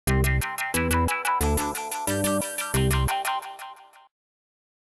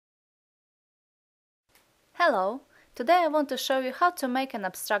Hello! Today I want to show you how to make an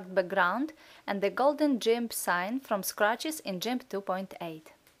abstract background and the golden GIMP sign from scratches in GIMP 2.8.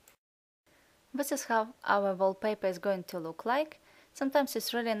 This is how our wallpaper is going to look like. Sometimes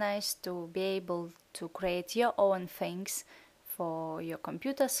it's really nice to be able to create your own things for your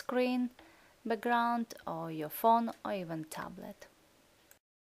computer screen background or your phone or even tablet.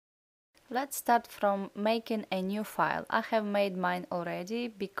 Let's start from making a new file. I have made mine already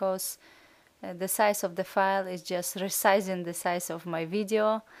because the size of the file is just resizing the size of my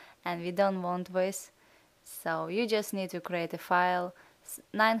video and we don't want this. So you just need to create a file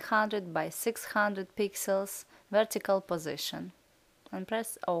 900 by 600 pixels vertical position and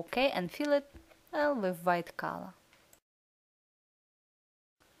press OK and fill it with white color.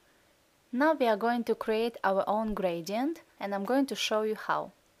 Now we are going to create our own gradient and I'm going to show you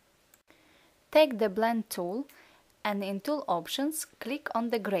how. Take the blend tool and in tool options click on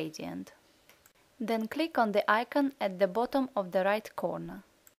the gradient. Then click on the icon at the bottom of the right corner.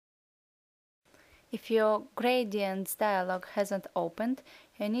 If your gradients dialog hasn't opened,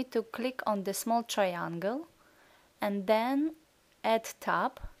 you need to click on the small triangle and then add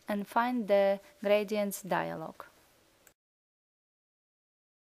tab and find the gradients dialog.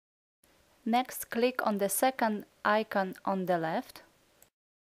 Next, click on the second icon on the left.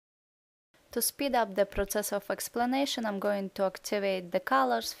 To speed up the process of explanation, I'm going to activate the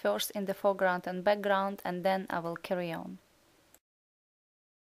colors first in the foreground and background, and then I will carry on.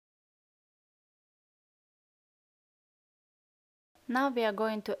 Now we are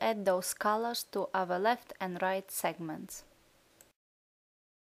going to add those colors to our left and right segments.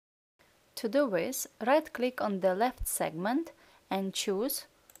 To do this, right-click on the left segment and choose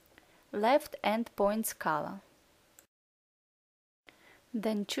Left Endpoints Color.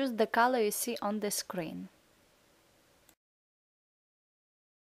 Then choose the color you see on the screen.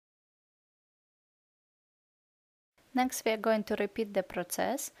 Next we are going to repeat the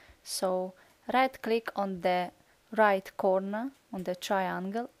process, so right-click on the right corner on the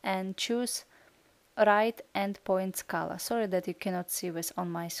triangle and choose Right Endpoints Color. Sorry that you cannot see this on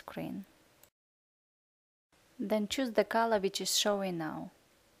my screen. Then choose the color which is showing now.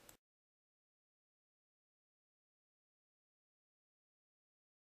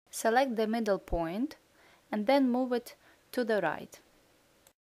 Select the middle point and then move it to the right.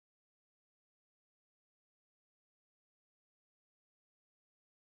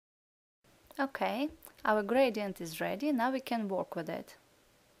 Okay, our gradient is ready, now we can work with it.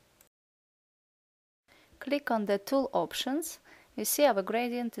 Click on the tool options, you see our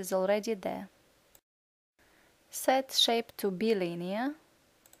gradient is already there. Set shape to be linear,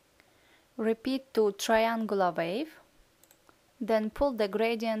 repeat to triangular wave, then pull the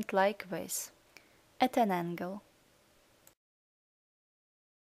gradient like this, at an angle.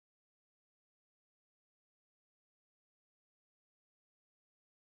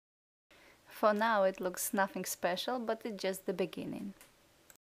 For now it looks nothing special, but it's just the beginning.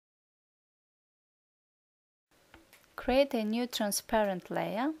 Create a new transparent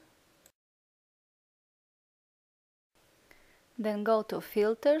layer. Then go to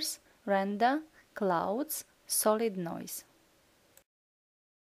Filters, Render, Clouds, Solid Noise.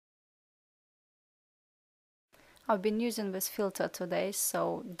 I've been using this filter today,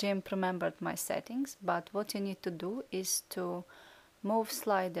 so GIMP remembered my settings, but what you need to do is to move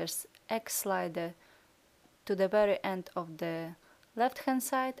sliders X slider to the very end of the left hand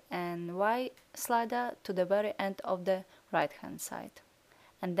side and Y slider to the very end of the right hand side.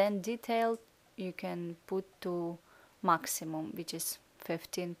 And then detail you can put to maximum, which is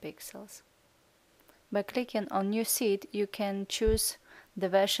 15 pixels. By clicking on new seed you can choose the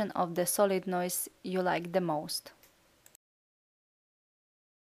version of the solid noise you like the most.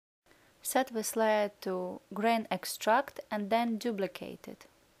 Set this layer to grain extract and then duplicate it.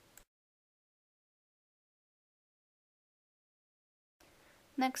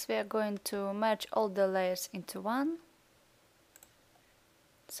 Next we are going to merge all the layers into one.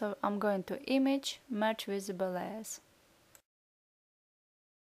 So I'm going to Image, Merge Visible Layers.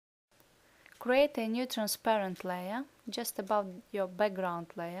 Create a new transparent layer just above your background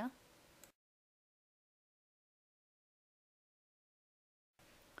layer.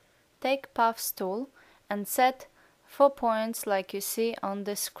 Take Paths tool and set 4 points like you see on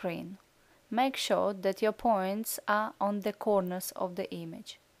the screen. Make sure that your points are on the corners of the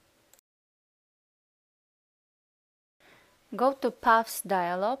image. Go to Paths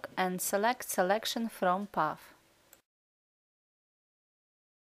dialog and select Selection from Path.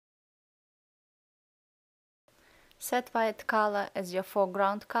 Set white color as your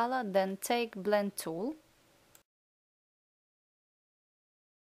foreground color, then take Blend tool.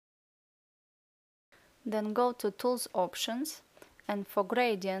 Then go to Tools Options, and for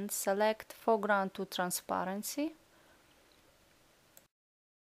gradient select Foreground to Transparency,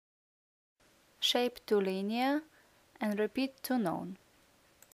 Shape to Linear, and Repeat to None.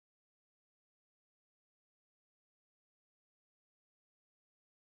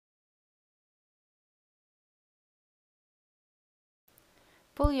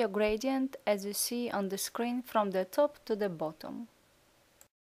 Pull your gradient, as you see on the screen, from the top to the bottom.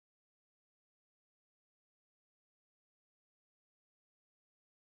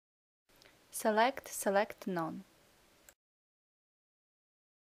 Select None.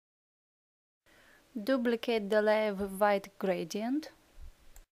 Duplicate the layer with white gradient.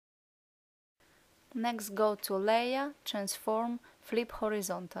 Next go to Layer, Transform, Flip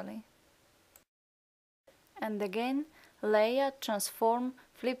horizontally. And again, Layer, Transform,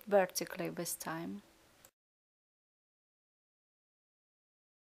 Flip vertically this time.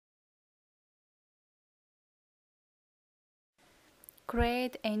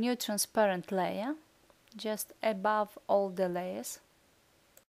 Create a new transparent layer, just above all the layers.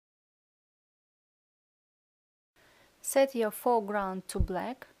 Set your foreground to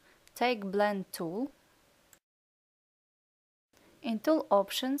black, take Blend tool. In Tool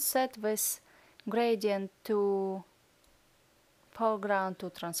Options, set this gradient to Foreground to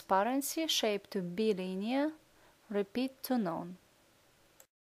Transparency, Shape to Be Linear, Repeat to None.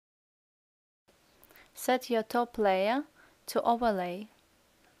 Set your top layer to Overlay.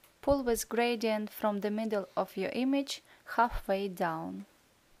 Pull this gradient from the middle of your image halfway down.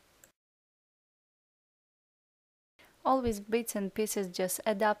 All these bits and pieces just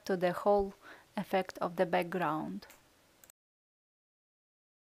add up to the whole effect of the background.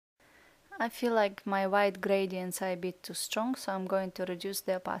 I feel like my white gradients are a bit too strong, so I'm going to reduce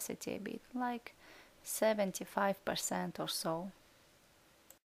the opacity a bit, like 75% or so.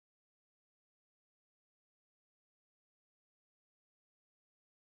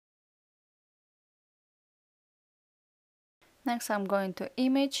 Next I'm going to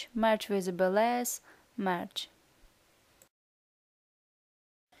Image, Merge Visible Layers, Merge.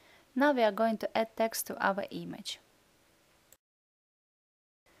 Now we are going to add text to our image.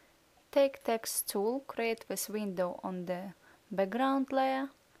 Take Text tool, create this window on the background layer,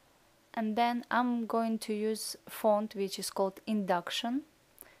 and then I'm going to use font which is called Induction,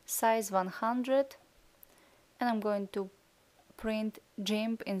 size 100, and I'm going to print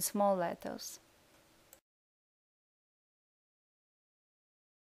GIMP in small letters.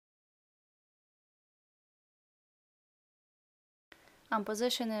 I'm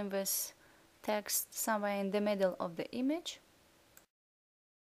positioning this text somewhere in the middle of the image.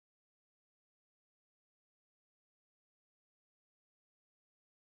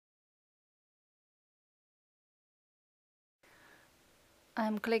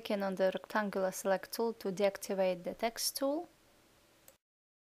 I'm clicking on the rectangular select tool to deactivate the text tool.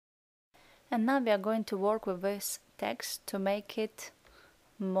 And now we are going to work with this text to make it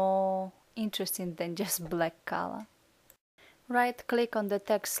more interesting than just black color. Right click on the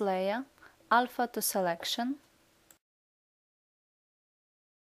text layer, Alpha to Selection.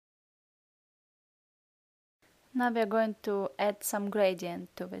 Now we are going to add some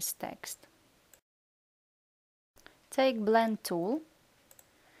gradient to this text. Take Blend tool,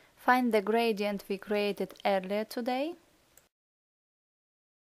 find the gradient we created earlier today.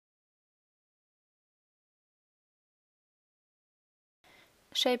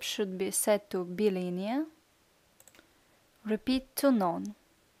 Shape should be set to Be Linear. Repeat to None.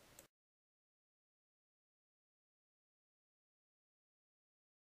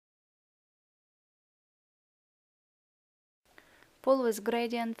 Pull this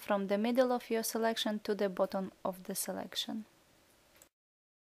gradient from the middle of your selection to the bottom of the selection.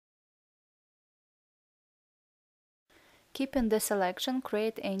 Keeping the selection,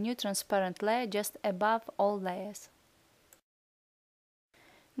 create a new transparent layer just above all layers.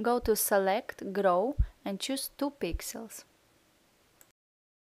 Go to Select, Grow, and choose 2 pixels.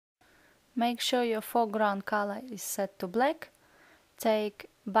 Make sure your foreground color is set to black. Take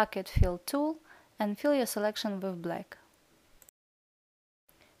Bucket Fill tool and fill your selection with black.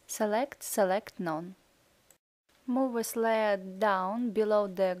 Select None. Move this layer down below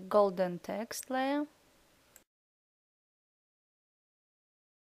the golden text layer.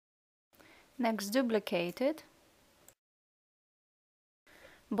 Next, duplicate it.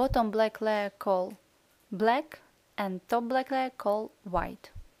 Bottom black layer call black and top black layer call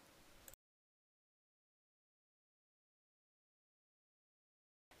white.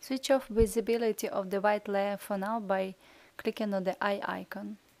 Switch off visibility of the white layer for now by clicking on the eye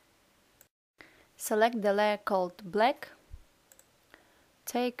icon. Select the layer called black.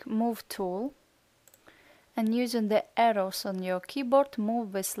 Take Move tool. And using the arrows on your keyboard,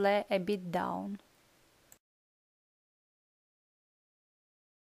 move this layer a bit down.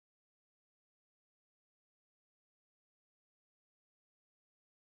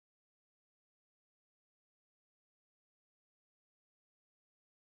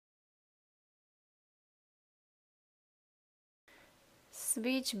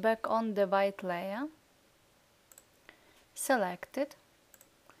 Switch back on the white layer, select it,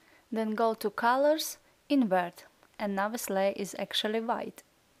 then go to Colors, Invert, and now this layer is actually white.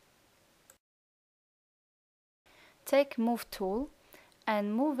 Take Move tool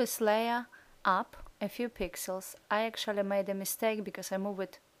and move this layer up a few pixels. I actually made a mistake because I moved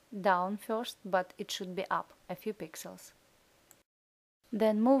it down first, but it should be up a few pixels.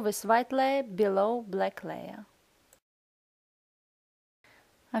 Then move this white layer below black layer.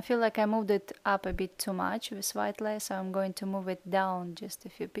 I feel like I moved it up a bit too much with white layer, so I'm going to move it down just a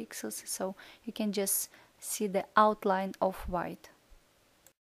few pixels so you can just see the outline of white.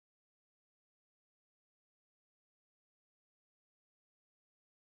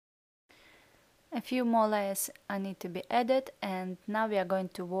 A few more layers need to be added, and now we are going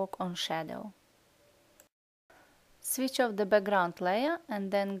to work on shadow. Switch off the background layer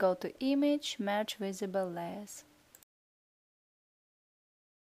and then go to Image, Merge Visible Layers.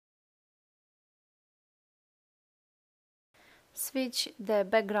 Switch the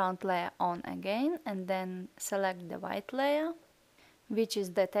background layer on again and then select the white layer, which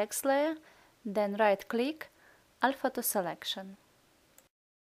is the text layer, then right click, Alpha to Selection.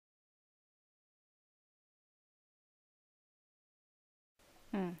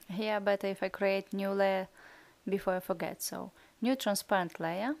 Here better if I create new layer before I forget, so new transparent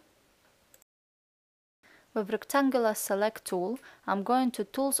layer. With rectangular select tool, I'm going to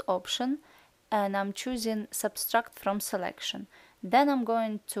Tools option and I'm choosing Subtract from Selection. Then I'm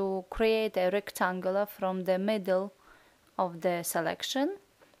going to create a rectangular from the middle of the selection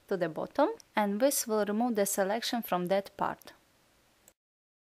to the bottom, and this will remove the selection from that part.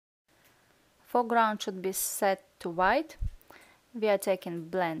 Foreground should be set to white. We are taking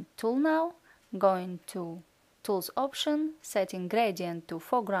Blend tool now, going to Tools option, setting Gradient to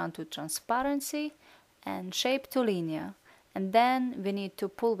Foreground to Transparency and Shape to Linear. And then we need to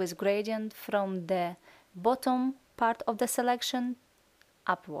pull this gradient from the bottom part of the selection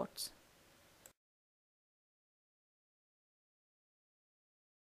upwards.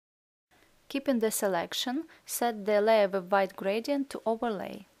 Keeping the selection, set the layer with white gradient to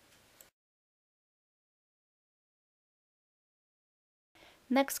Overlay.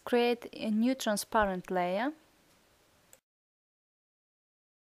 Next, create a new transparent layer.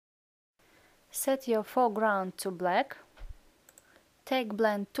 Set your foreground to black. Take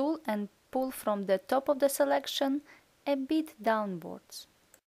Blend tool and pull from the top of the selection a bit downwards.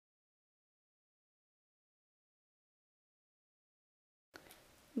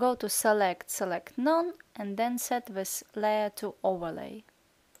 Go to Select None, and then set this layer to Overlay.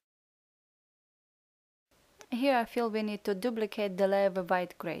 Here I feel we need to duplicate the layer with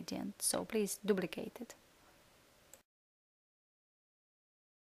white gradient, so please duplicate it.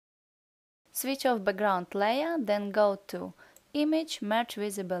 Switch off background layer, then go to Image, Merge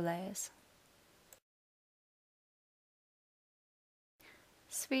Visible Layers.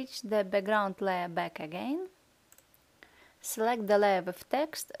 Switch the background layer back again. Select the layer with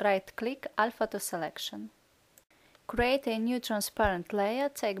text, right-click, Alpha to Selection. Create a new transparent layer,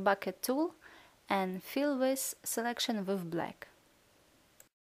 take Bucket tool and fill this selection with black.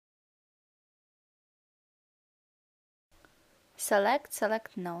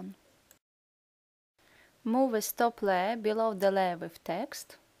 Select None. Move this top layer below the layer with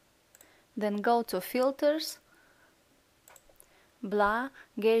text. Then go to Filters, Blur,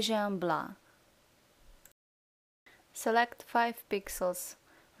 Gaussian Blur. Select 5 pixels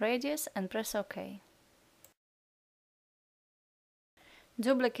radius and press OK.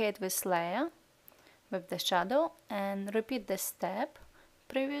 Duplicate this layer with the shadow and repeat the step,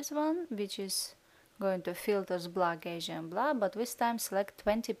 previous one, which is going to Filters, Blur, Gaussian Blur, but this time select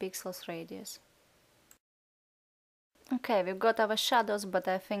 20 pixels radius. Okay, we've got our shadows, but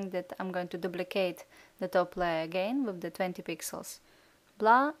I think that I'm going to duplicate the top layer again with the 20 pixels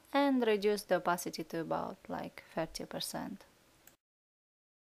blur and reduce the opacity to about like 30%.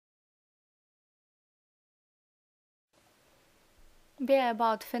 We are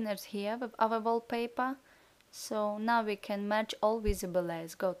about finished here with our wallpaper, so now we can merge all visible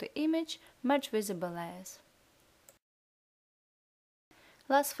layers. Go to Image, Merge Visible Layers.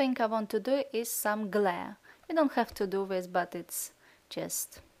 Last thing I want to do is some glare. You don't have to do this, but it's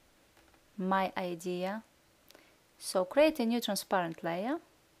just my idea. So create a new transparent layer,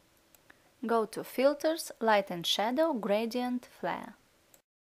 Go to Filters, Light and Shadow, Gradient, Flare.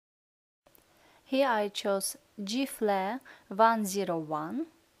 Here I chose G-Flare 101.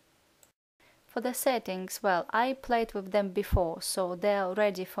 For the settings, well, I played with them before, so they're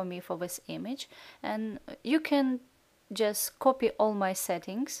ready for me for this image. And you can just copy all my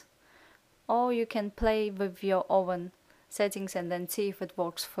settings, or you can play with your own settings and then see if it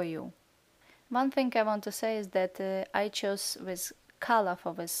works for you. One thing I want to say is that I chose this color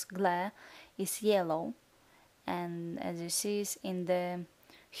for this glare is yellow, and as you see is in the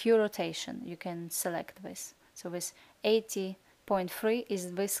hue rotation you can select this. So this 80.3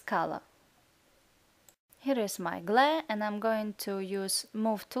 is this color. Here is my glare, and I'm going to use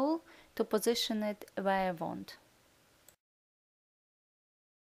Move tool to position it where I want.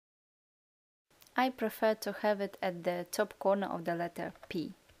 I prefer to have it at the top corner of the letter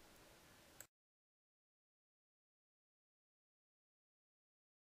P.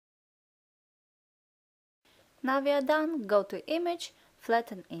 Now we are done. Go to Image,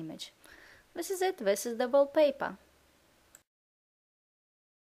 Flatten Image. This is it, this is the wallpaper.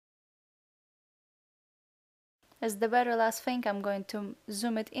 As the very last thing, I'm going to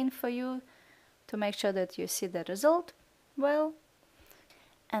zoom it in for you to make sure that you see the result well.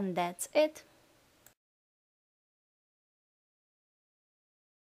 And that's it.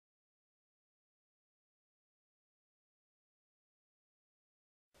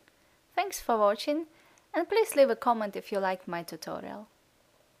 Thanks for watching, and please leave a comment if you liked my tutorial.